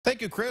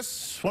Thank you,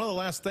 Chris. One of the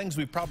last things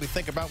we probably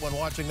think about when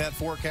watching that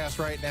forecast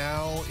right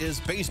now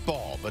is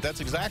baseball, but that's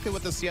exactly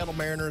what the Seattle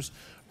Mariners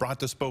brought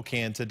to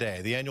Spokane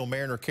today. The annual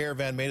Mariner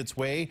Caravan made its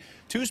way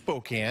to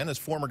Spokane as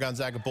former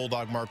Gonzaga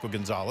Bulldog Marco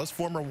Gonzalez,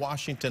 former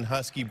Washington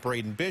Husky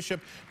Braden Bishop,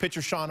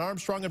 pitcher Sean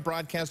Armstrong, and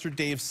broadcaster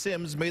Dave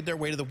Sims made their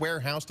way to the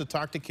warehouse to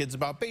talk to kids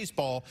about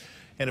baseball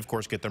and, of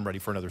course, get them ready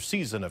for another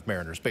season of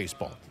Mariners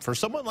baseball. For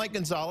someone like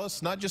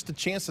Gonzalez, not just a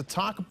chance to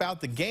talk about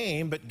the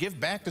game, but give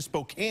back to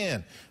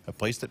Spokane, a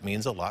place that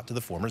means a lot to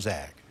the former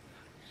Zag.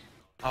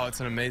 Oh, it's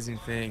an amazing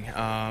thing.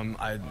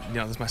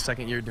 This is my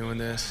second year doing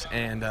this,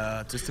 and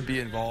just to be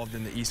involved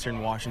in the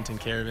Eastern Washington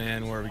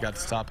Caravan, where we got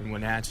to stop in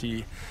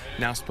Wenatchee,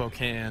 now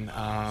Spokane,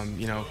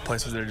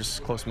 places that are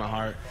just close to my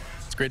heart.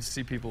 It's great to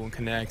see people and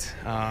connect,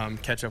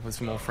 catch up with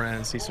some old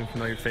friends, see some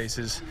familiar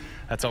faces.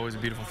 That's always a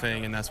beautiful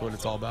thing, and that's what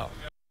it's all about.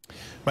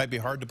 Might be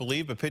hard to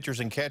believe, but pitchers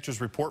and catchers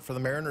report for the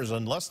Mariners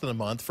in less than a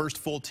month. First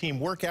full team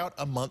workout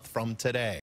a month from today.